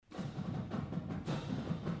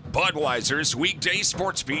Budweiser's weekday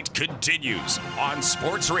sports beat continues on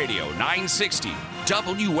Sports Radio 960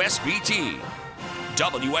 WSBT,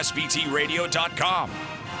 WSBTradio.com,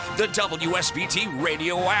 the WSBT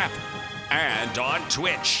radio app, and on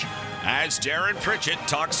Twitch as Darren Pritchett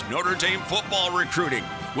talks Notre Dame football recruiting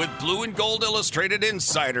with Blue and Gold Illustrated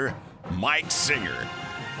insider Mike Singer.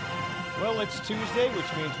 Well, it's Tuesday, which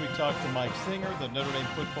means we talk to Mike Singer, the Notre Dame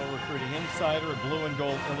football recruiting insider at Blue and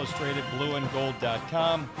Gold Illustrated,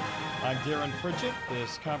 blueandgold.com. I'm Darren Pritchett.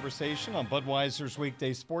 This conversation on Budweiser's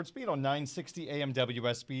weekday sports beat on 960 AM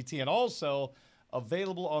WSBT and also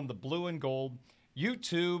available on the Blue and Gold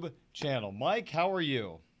YouTube channel. Mike, how are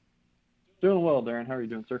you? Doing well, Darren. How are you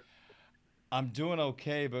doing, sir? I'm doing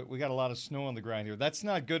okay, but we got a lot of snow on the ground here. That's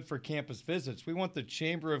not good for campus visits. We want the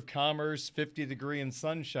Chamber of Commerce 50-degree and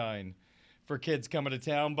sunshine for kids coming to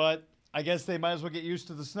town, but I guess they might as well get used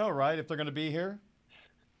to the snow, right, if they're going to be here?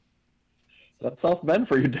 That's South Bend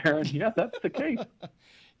for you, Darren. Yeah, that's the case. You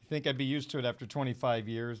think I'd be used to it after 25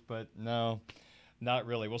 years, but no, not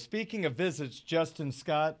really. Well, speaking of visits, Justin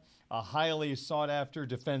Scott, a highly sought-after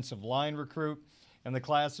defensive line recruit in the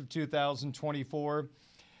class of 2024,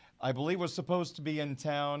 I believe was supposed to be in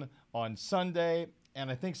town on Sunday,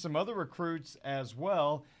 and I think some other recruits as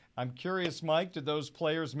well. I'm curious, Mike, did those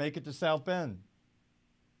players make it to South Bend?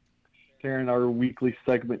 Darren, our weekly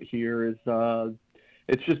segment here is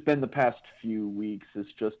it's just been the past few weeks.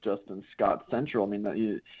 It's just Justin Scott Central. I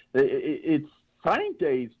mean, it's signing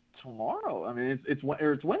days tomorrow. I mean,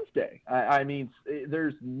 it's Wednesday. I mean,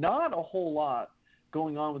 there's not a whole lot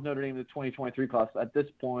going on with Notre Dame in the 2023 class at this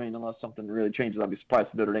point, unless something really changes. I'd be surprised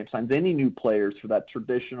if Notre Dame signs any new players for that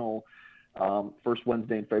traditional first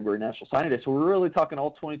Wednesday in February National Signing Day. So we're really talking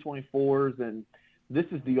all 2024s, and this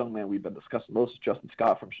is the young man we've been discussing most, Justin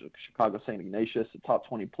Scott from Chicago St. Ignatius, a top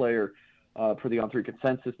 20 player per the On3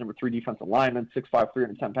 consensus, number 3 defensive lineman, 6'5",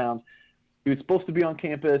 310 pounds. He was supposed to be on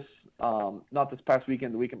campus, not this past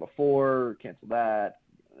weekend, the weekend before, canceled that,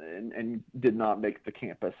 and did not make the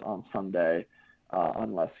campus on Sunday.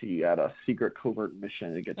 Unless he had a secret covert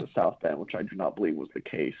mission to get to South Bend, which I do not believe was the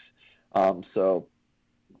case. And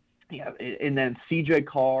then C.J.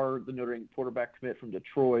 Carr, the Notre Dame quarterback commit from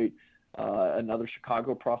Detroit, another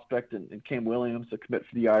Chicago prospect, and Cam Williams, a commit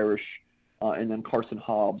for the Irish, and then Carson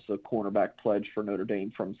Hobbs, a cornerback pledge for Notre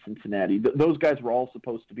Dame from Cincinnati. Those guys were all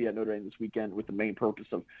supposed to be at Notre Dame this weekend with the main purpose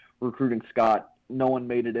of recruiting Scott. No one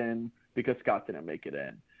made it in because Scott didn't make it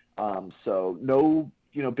in. So no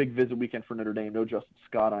big visit weekend for Notre Dame, no Justin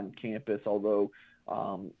Scott on campus, although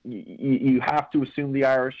you have to assume the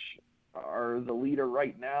Irish are the leader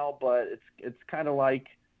right now, but it's kind of like,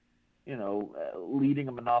 leading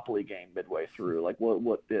a Monopoly game midway through. Like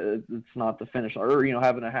it's not the finish, or,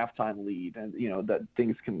 having a halftime lead, and, that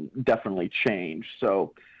things can definitely change.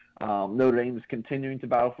 So Notre Dame is continuing to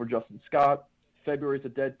battle for Justin Scott. February is a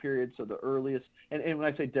dead period, so the earliest, and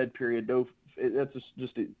when I say dead period, that's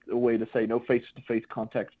just a way to say no face-to-face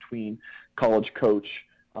contact between college coach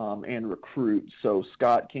and recruit. So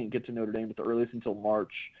Scott can't get to Notre Dame at the earliest until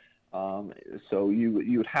March. So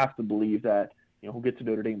you would have to believe that he'll get to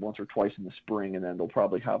Notre Dame once or twice in the spring, and then they'll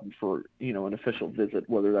probably have him for an official visit,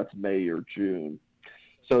 whether that's May or June.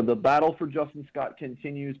 So the battle for Justin Scott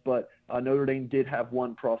continues, but Notre Dame did have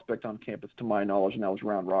one prospect on campus, to my knowledge, and that was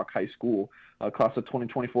Round Rock High School. Class of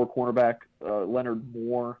 2024 cornerback Leonard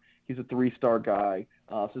Moore. He's a 3-star guy.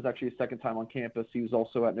 So it's actually his second time on campus. He was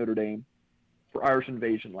also at Notre Dame for Irish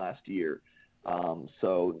Invasion last year.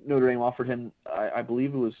 So Notre Dame offered him, I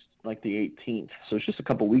believe it was like the 18th. So it's just a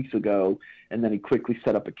couple weeks ago. And then he quickly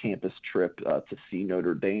set up a campus trip to see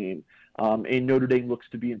Notre Dame. And Notre Dame looks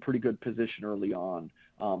to be in pretty good position early on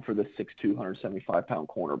for the 6'2", 175-pound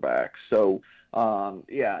cornerback. So,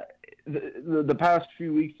 the past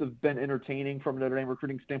few weeks have been entertaining from a Notre Dame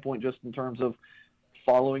recruiting standpoint, just in terms of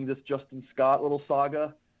following this Justin Scott little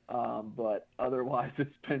saga. But otherwise,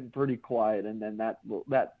 it's been pretty quiet. And then that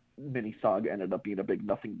mini saga ended up being a big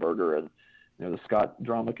nothing burger, and the Scott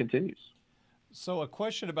drama continues. So a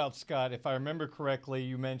question about Scott, if I remember correctly,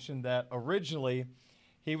 you mentioned that originally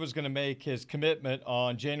he was going to make his commitment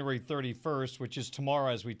on January 31st, which is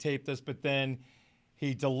tomorrow as we tape this, but then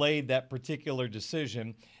he delayed that particular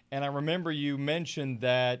decision. And I remember you mentioned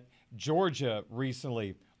that Georgia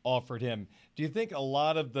recently offered him. Do you think a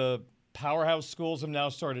lot of the powerhouse schools have now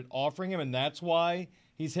started offering him, and that's why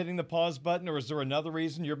he's hitting the pause button, or is there another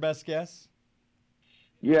reason? Your best guess?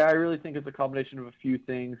 Yeah, I really think it's a combination of a few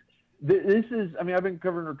things. This is, I've been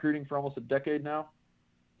covering recruiting for almost a decade now.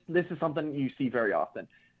 This is something you see very often.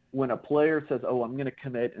 When a player says, I'm going to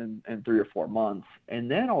commit in 3 or 4 months,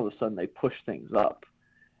 and then all of a sudden they push things up.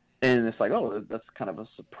 And it's like, that's kind of a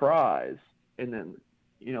surprise. And then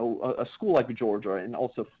a school like Georgia and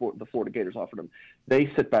also the Florida Gators offered him,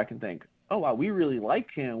 they sit back and think, oh, wow, we really like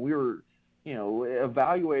him. We were,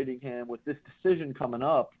 evaluating him with this decision coming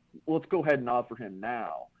up. Let's go ahead and offer him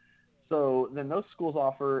now. So then those schools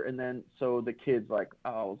offer, and then so the kid's like, oh,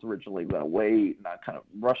 I was originally going to wait, and I'm kind of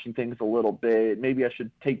rushing things a little bit. Maybe I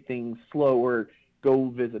should take things slower, go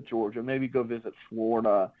visit Georgia, maybe go visit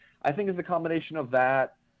Florida. I think it's a combination of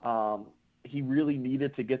that. He really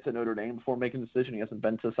needed to get to Notre Dame before making a decision. He hasn't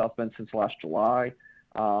been to South Bend since last July.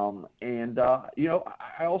 I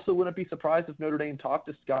also wouldn't be surprised if Notre Dame talked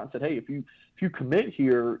to Scott and said, hey, if you commit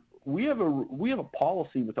here, we have a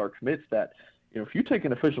policy with our commits that, if you take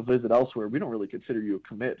an official visit elsewhere, we don't really consider you a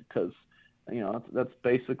commit because, that's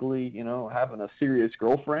basically, having a serious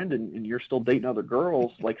girlfriend and you're still dating other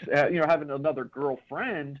girls, like, having another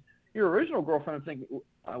girlfriend, your original girlfriend, thinking,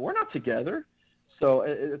 we're not together. So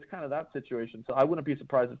it's kind of that situation. So I wouldn't be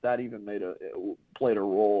surprised if that even played a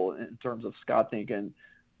role in terms of Scott thinking,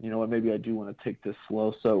 maybe I do want to take this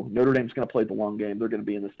slow. So Notre Dame's going to play the long game. They're going to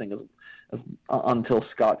be in this thing until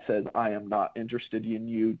Scott says, I am not interested in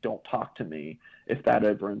you. Don't talk to me. If that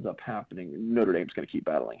ever ends up happening, Notre Dame's going to keep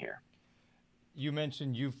battling here. You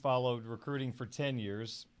mentioned you've followed recruiting for 10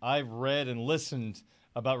 years. I've read and listened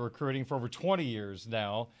about recruiting for over 20 years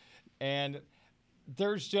now. And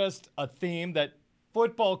there's just a theme that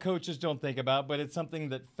football coaches don't think about, but it's something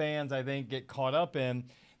that fans, I think, get caught up in,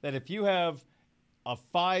 that if you have a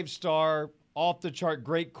 5-star, off-the-chart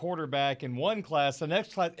great quarterback in one class, the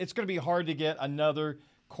next class, it's going to be hard to get another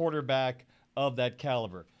quarterback of that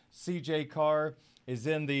caliber. C.J. Carr is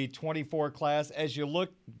in the 24 class. As you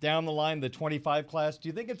look down the line, the 25 class, do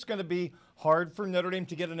you think it's going to be hard for Notre Dame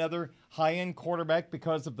to get another high-end quarterback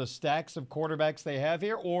because of the stacks of quarterbacks they have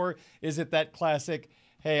here? Or is it that classic,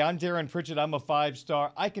 hey, I'm Darren Pritchett, I'm a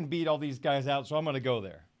 5-star, I can beat all these guys out, so I'm going to go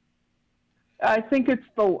there? I think it's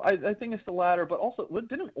the latter, but also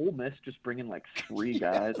didn't Ole Miss just bring in like 3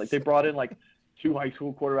 guys? Like they brought in like 2 high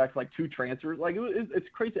school quarterbacks, like 2 transfers. Like it's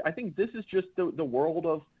crazy. I think this is just the world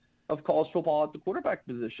of college football at the quarterback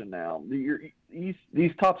position now.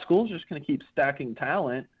 These top schools are just going to keep stacking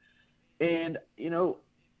talent, and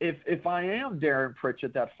if I am Darren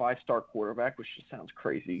Pritchett, that 5-star quarterback, which just sounds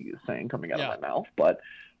crazy saying coming out of my mouth, but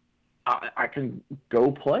I can go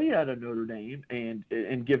play at a Notre Dame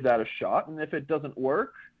and give that a shot. And if it doesn't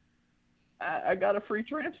work, I got a free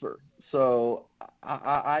transfer. So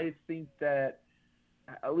I think that,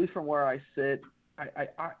 at least from where I sit, I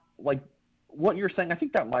like what you're saying. I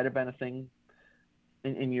think that might have been a thing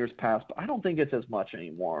in years past, but I don't think it's as much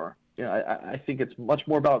anymore. I think it's much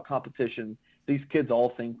more about competition. These kids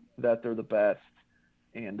all think that they're the best.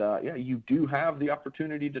 And, you do have the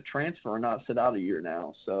opportunity to transfer and not sit out a year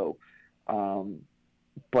now. So,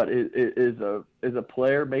 but is a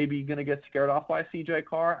player maybe going to get scared off by C.J.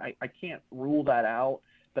 Carr? I can't rule that out,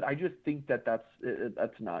 but I just think that's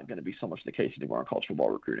not going to be so much the case anymore in college football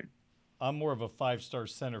recruiting. I'm more of a 5-star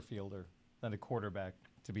center fielder than a quarterback,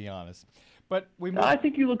 to be honest. But I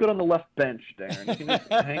think you look good on the left bench, Darren. You can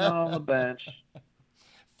just hang on the bench.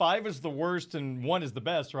 5 is the worst and 1 is the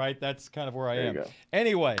best, right? That's kind of where I am. Go.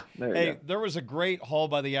 Anyway, there was a great haul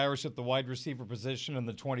by the Irish at the wide receiver position in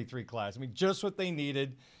the 23 class. I mean, just what they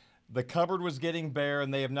needed. The cupboard was getting bare,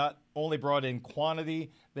 and they have not only brought in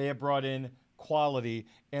quantity, they have brought in quality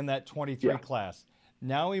in that 23 class.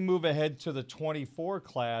 Now we move ahead to the 24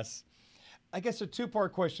 class. I guess a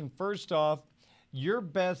 2-part question. First off, your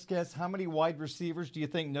best guess, how many wide receivers do you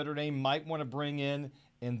think Notre Dame might want to bring in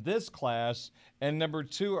this class? And number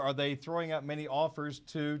 2, are they throwing out many offers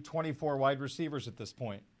to 24 wide receivers at this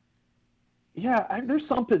point? Yeah, there's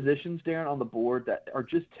some positions, Darren, on the board that are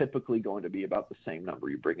just typically going to be about the same number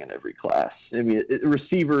you bring in every class. I mean,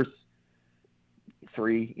 receivers,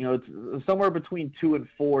 3. It's somewhere between 2 and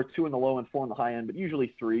 4, 2 in the low and 4 in the high end, but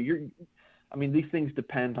usually 3. These things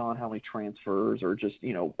depend on how many transfers or just,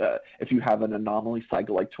 if you have an anomaly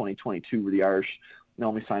cycle like 2022 where the Irish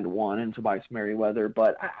only signed 1 in Tobias Merriweather,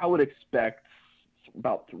 but I would expect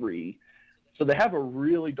about 3. So they have a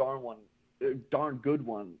really darn good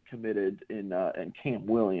one committed in Cam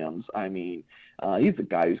Williams. I mean, he's the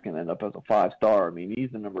guy who's going to end up as a 5-star. I mean, he's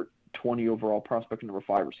the number 20 overall prospect, number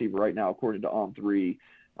 5 receiver right now, according to On3.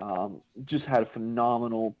 Just had a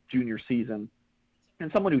phenomenal junior season.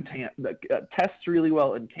 And someone who tests really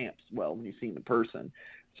well and camps well when you see him in person.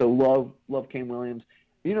 So love Cam Williams.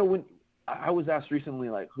 When I was asked recently,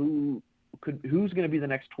 like, who's going to be the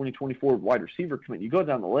next 2024 wide receiver commit? You go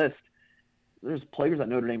down the list, there's players that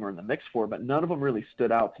Notre Dame are in the mix for, but none of them really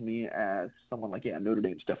stood out to me as someone like, Notre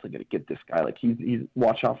Dame's definitely going to get this guy. Like, he's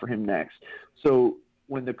watch out for him next. So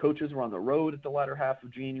when the coaches were on the road at the latter half of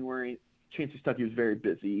January, Chancey Stuckey was very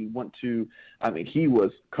busy. He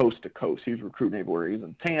was coast to coast. He was recruiting everywhere. He was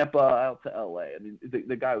in Tampa, out to L.A. I mean,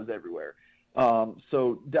 the guy was everywhere.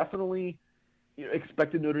 So definitely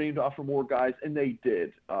expected Notre Dame to offer more guys, and they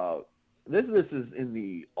did. This is in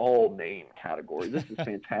the all-name category. This is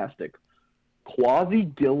fantastic. Quasi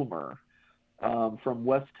Gilmer from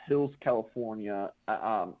West Hills, California.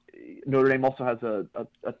 Notre Dame also has a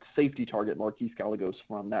safety target, Marquise Gallegos,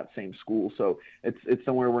 from that same school. So it's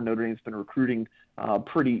somewhere where Notre Dame's been recruiting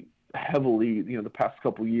pretty heavily, the past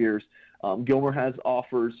couple years. Gilmer has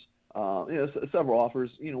offers, several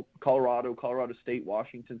offers. Colorado State,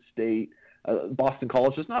 Washington State, Boston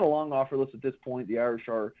College. It's not a long offer list at this point. The Irish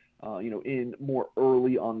are, in more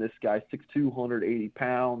early on this guy, 6'2", 180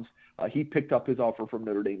 pounds. He picked up his offer from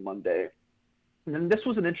Notre Dame Monday. And this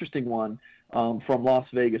was an interesting one from Las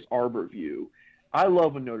Vegas Arbor View. I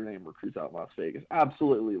love when Notre Dame recruits out in Las Vegas.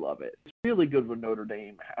 Absolutely love it. It's really good when Notre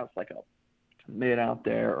Dame has like a mid out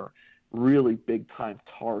there or really big-time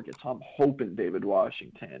targets. So I'm hoping David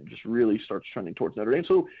Washington just really starts trending towards Notre Dame.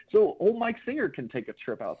 So old Mike Singer can take a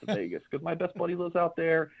trip out to Vegas because my best buddy lives out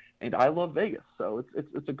there, and I love Vegas. So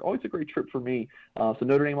it's always a great trip for me. So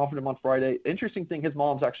Notre Dame offered him on Friday. Interesting thing, his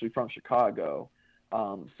mom's actually from Chicago.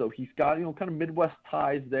 So he's got, kind of Midwest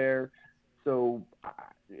ties there. So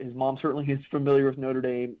his mom certainly is familiar with Notre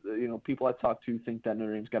Dame. People I talk to think that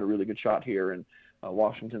Notre Dame's got a really good shot here. And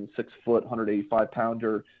Washington, 6 foot,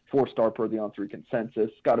 185-pounder, 4-star per the On3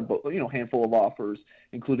 consensus. Got a handful of offers,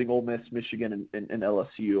 including Ole Miss, Michigan, and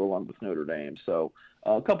LSU, along with Notre Dame. So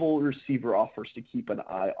a couple receiver offers to keep an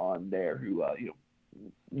eye on there who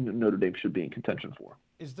Notre Dame should be in contention for.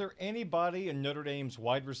 Is there anybody in Notre Dame's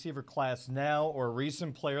wide receiver class now or a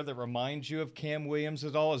recent player that reminds you of Cam Williams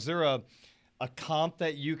at all? Is there a comp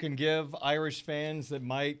that you can give Irish fans that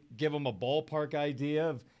might give them a ballpark idea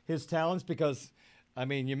of his talents? Because,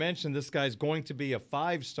 you mentioned this guy's going to be a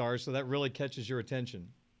 5-star, so that really catches your attention.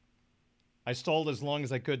 I stalled as long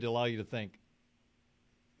as I could to allow you to think.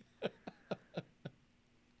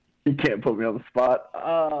 You can't put me on the spot.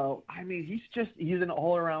 He's an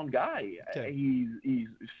all-around guy. Okay.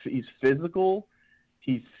 He's physical.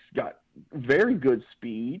 He's got very good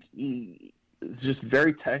speed. He's just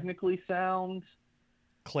very technically sound.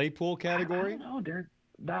 Claypool category? I don't know.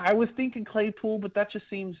 I was thinking Claypool, but that just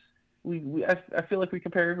seems I feel like we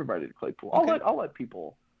compare everybody to Claypool. Okay. I'll let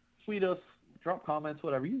people tweet us, drop comments,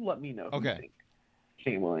 whatever. You let me know. Who you think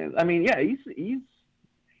Cam Williams.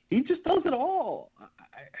 He just does it all.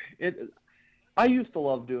 I used to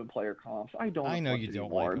love doing player comps. I don't. I know you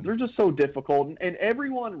don't like them. They're just so difficult, and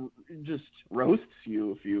everyone just roasts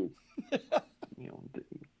you if you.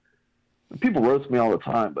 People roast me all the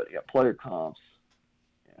time, but player comps.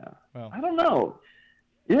 Yeah. Well, I don't know.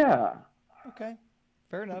 Yeah. Okay.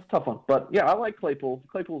 Fair enough. Tough one, but I like Claypool.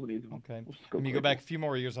 Claypool's an easy one. Okay. When you go back a few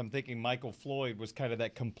more years, I'm thinking Michael Floyd was kind of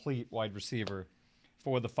that complete wide receiver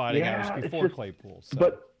for the Fighting Irish before Claypool. So.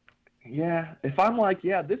 But. Yeah, if I'm like,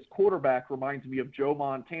 this quarterback reminds me of Joe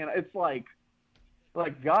Montana, it's like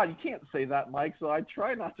God, you can't say that, Mike. So I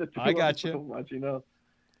try not to. I got you. So much, All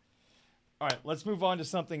right, let's move on to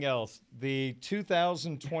something else. The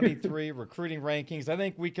 2023 recruiting rankings. I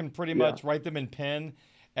think we can pretty much write them in pen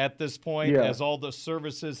at this point, as all the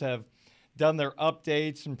services have done their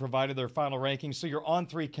updates and provided their final rankings. So your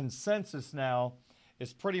On3 consensus now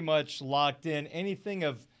is pretty much locked in. Anything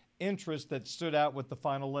of interest that stood out with the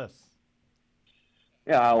final list?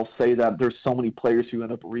 Yeah, I'll say that there's so many players who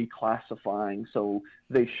end up reclassifying, so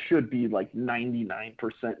they should be like 99%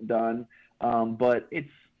 done. But it's,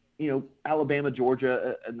 Alabama,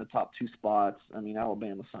 Georgia in the top 2 spots.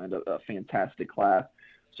 Alabama signed a fantastic class.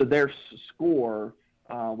 So their score,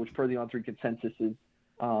 which per the On3 consensus is,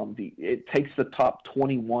 it takes the top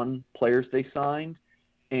 21 players they signed,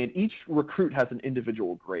 and each recruit has an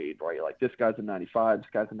individual grade, right? Like this guy's a 95, this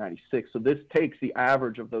guy's a 96. So this takes the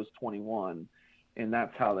average of those 21, and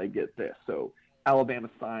that's how they get this. So Alabama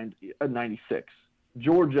signed a 96,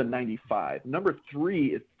 Georgia 95. Number 3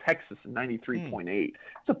 is Texas, 93.8. It's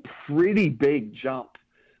a pretty big jump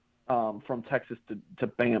from Texas to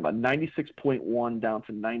Bama, 96.1 down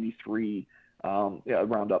to 93,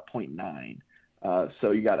 round up 0.9.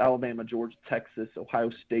 So you got Alabama, Georgia, Texas, Ohio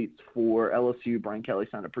State's 4, LSU, Brian Kelly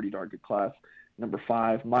signed a pretty darn good class, number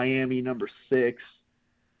 5, Miami, number 6.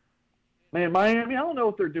 Man, Miami, I don't know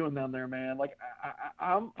what they're doing down there, man. Like,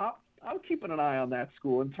 I'm keeping an eye on that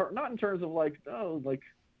school, not in terms of I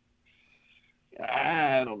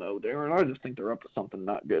don't know, Darren. I just think they're up to something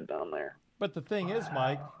not good down there. But the thing is,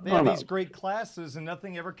 Mike, they have these great classes, and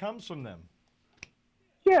nothing ever comes from them.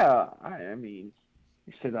 Yeah,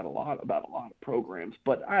 You say that a lot about a lot of programs,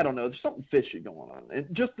 but I don't know. There's something fishy going on, and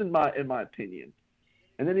just in my opinion.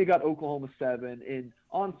 And then you got Oklahoma 7, and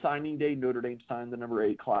on signing day, Notre Dame signed the number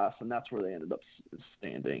 8 class, and that's where they ended up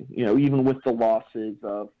standing. Even with the losses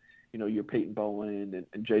of, your Peyton Bowen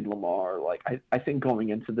and Jade Lamar. Like I think going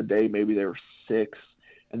into the day, maybe they were 6,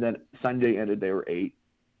 and then signing day ended, they were 8.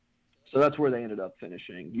 So that's where they ended up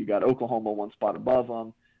finishing. You got Oklahoma 1 spot above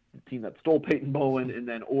them, the team that stole Peyton Bowen, and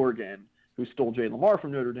then Oregon, who stole Jay Lamar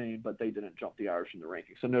from Notre Dame, but they didn't jump the Irish in the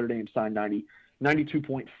rankings. So Notre Dame signed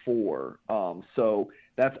 92.4. So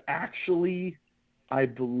that's actually, I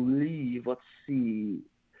believe, let's see,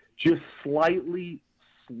 just slightly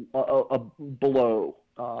below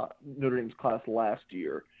Notre Dame's class last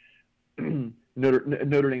year.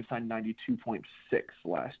 Notre Dame signed 92.6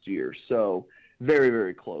 last year. So very,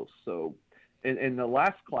 very close. So and the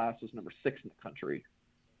last class was number 6 in the country.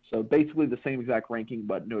 So basically the same exact ranking,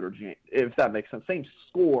 but Notre Dame, if that makes sense, same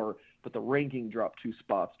score, but the ranking dropped 2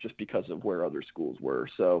 spots just because of where other schools were.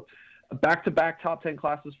 So back-to-back top 10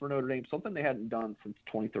 classes for Notre Dame, something they hadn't done since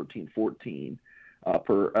 2013-14,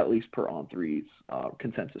 at least per On3's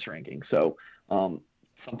consensus ranking. So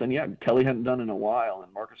something, Kelly hadn't done in a while,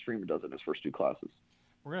 and Marcus Freeman does it in his first 2 classes.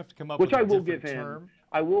 We're going to have to come up with a different term. Which I will give him.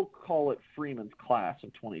 I will call it Freeman's class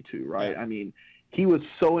of 22, right? Yeah. I mean, he was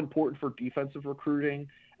so important for defensive recruiting,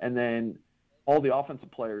 and then all the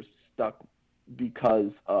offensive players stuck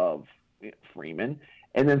because of Freeman.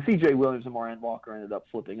 And then C.J. Williams and Marianne Walker ended up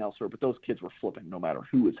flipping elsewhere, but those kids were flipping no matter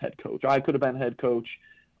who was head coach. I could have been head coach.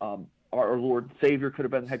 Our Lord Savior could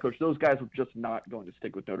have been head coach. Those guys were just not going to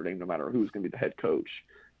stick with Notre Dame no matter who was going to be the head coach.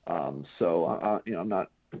 I'm not,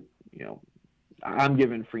 I'm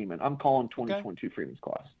giving Freeman. I'm calling 2022 Freeman's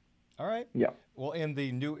class. All right. Yeah. Well, in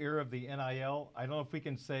the new era of the NIL, I don't know if we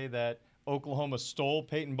can say that Oklahoma stole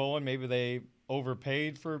Peyton Bowen. Maybe they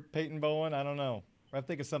overpaid for Peyton Bowen. I don't know. I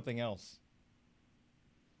think of something else.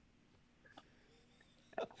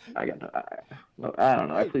 I don't know.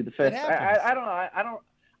 I plead the fifth. I don't know.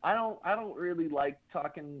 I don't really like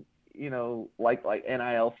talking, like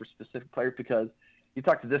NIL for specific players, because you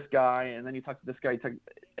talk to this guy and then you talk to this guy.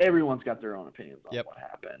 Everyone's got their own opinions on what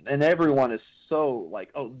happened, and everyone is so like,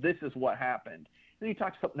 oh, this is what happened. Then you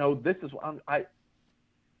talk to some, no, this is what I'm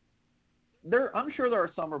sure there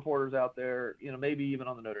are some reporters out there, maybe even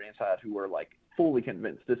on the Notre Dame side, who are like fully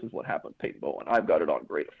convinced this is what happened to Peyton Bowen. I've got it on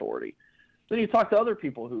great authority. Then you talk to other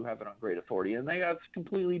people who have it on great authority, and they have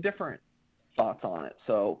completely different thoughts on it.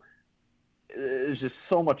 So there's just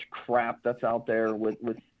so much crap that's out there with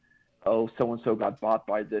so-and-so got bought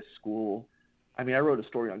by this school. I mean, I wrote a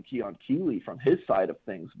story on Keon Keeley from his side of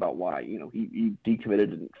things about why, he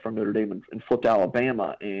decommitted from Notre Dame and flipped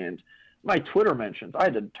Alabama. And my Twitter mentions, I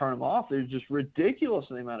had to turn them off. There's just ridiculous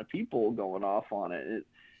the amount of people going off on it.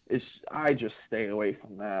 I just stay away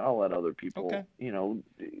from that. I'll let other people,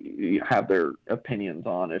 have their opinions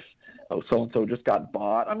on if, so-and-so just got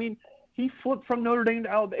bought. I mean, he flipped from Notre Dame to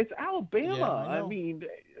Alabama. It's Alabama. Yeah, I mean,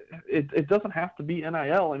 it doesn't have to be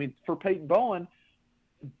NIL. I mean, for Peyton Bowen,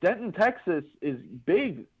 Denton, Texas is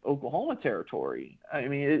big Oklahoma territory. I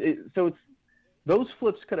mean, those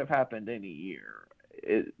flips could have happened any year.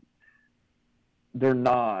 They're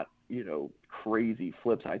not, crazy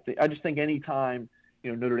flips. I just think anytime,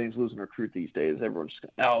 Notre Dame's losing a recruit these days, everyone's just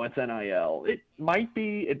going, oh, it's NIL. It might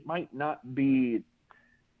be, it might not be.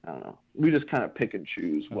 I don't know. We just kind of pick and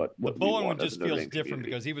choose what the Bowen one just feels different community.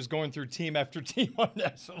 Because he was going through team after team on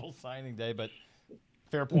National Signing Day, but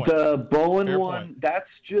fair point. The Bowen one, that's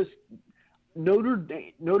just Notre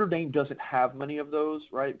Dame. Notre Dame doesn't have many of those,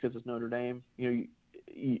 right? Because it's Notre Dame. You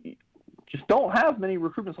just don't have many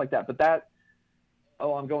recruitments like that. But that,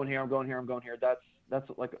 I'm going here. That's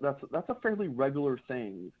a fairly regular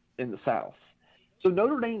thing in the South. So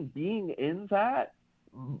Notre Dame being in that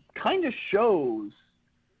kind of shows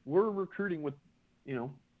we're recruiting with,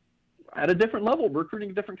 at a different level, recruiting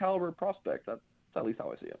a different caliber of prospect. That's at least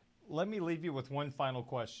how I see it. Let me leave you with one final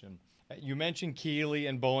question. You mentioned Keeley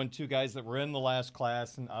and Bowen, 2 guys that were in the last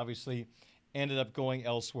class and obviously ended up going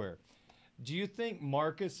elsewhere. Do you think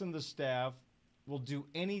Marcus and the staff will do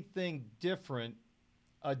anything different,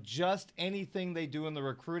 adjust anything they do in the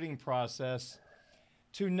recruiting process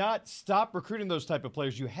to not stop recruiting those type of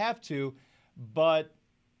players? You have to, but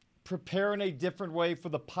prepare in a different way for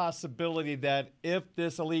the possibility that if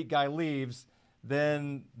this elite guy leaves,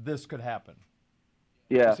 then this could happen.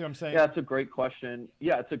 Yeah. You see what I'm saying? Yeah, it's a great question.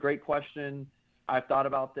 I've thought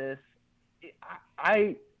about this.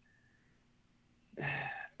 I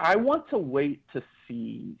want to wait to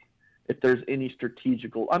see if there's any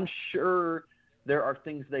strategical. I'm sure there are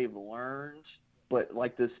things they've learned, but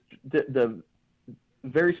like the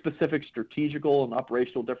very specific strategical and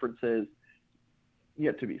operational differences,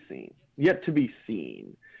 yet to be seen. Yet to be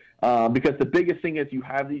seen. Because the biggest thing is you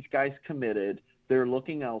have these guys committed. They're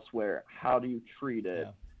looking elsewhere. How do you treat it?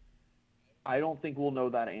 Yeah. I don't think we'll know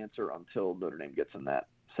that answer until Notre Dame gets in that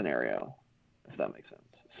scenario, if that makes sense.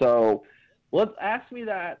 So let's ask me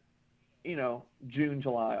that, June,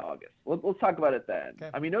 July, August. Let's talk about it then. Okay.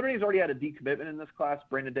 I mean, Notre Dame's already had a decommitment in this class,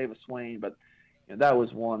 Brandon Davis-Swain, but that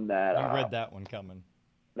was one that I read that one coming.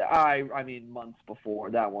 I mean, months before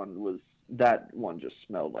that one just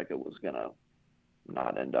smelled like it was gonna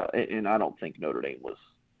not end up, and I don't think Notre Dame was,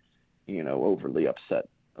 overly upset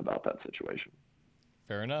about that situation.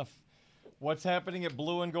 Fair enough. What's happening at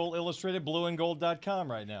Blue and Gold Illustrated,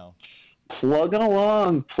 blueandgold.com right now? Plugging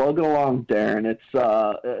along, Darren. It's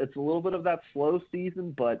a little bit of that slow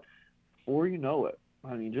season, but before you know it,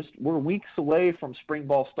 I mean, we're weeks away from spring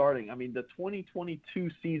ball starting. I mean, the 2022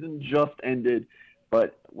 season just ended,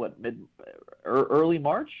 but early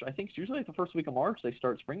March? I think it's usually like the first week of March they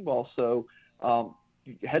start spring ball. So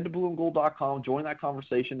head to blueandgold.com, join that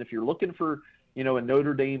conversation. If you're looking for, a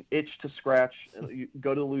Notre Dame itch to scratch, you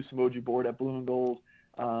go to the loose emoji board at Blue and Gold,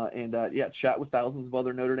 and chat with thousands of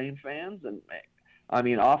other Notre Dame fans. And I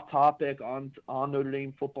mean, off topic on Notre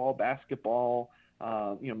Dame football, basketball,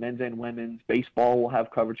 men's and women's, baseball will have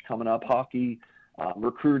coverage coming up, hockey,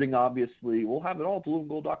 recruiting, obviously. We'll have it all at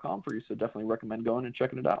blueandgold.com for you, so definitely recommend going and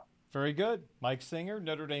checking it out. Very good. Mike Singer,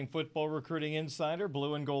 Notre Dame football recruiting insider,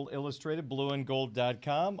 Blue and Gold Illustrated,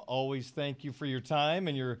 blueandgold.com. Always thank you for your time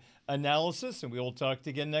and your analysis, and we will talk to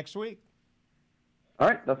you again next week. All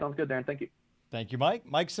right, that sounds good, Darren. Thank you. Thank you, Mike.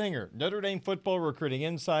 Mike Singer, Notre Dame football recruiting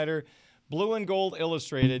insider, Blue and Gold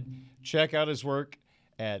Illustrated. Check out his work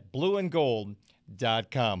at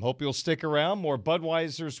blueandgold.com. Hope you'll stick around. More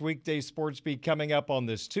Budweiser's Weekday Sports Beat coming up on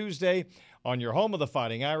this Tuesday on your home of the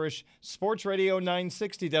Fighting Irish, Sports Radio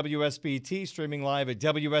 960 WSBT, streaming live at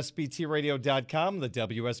WSBTradio.com, the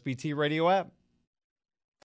WSBT Radio app.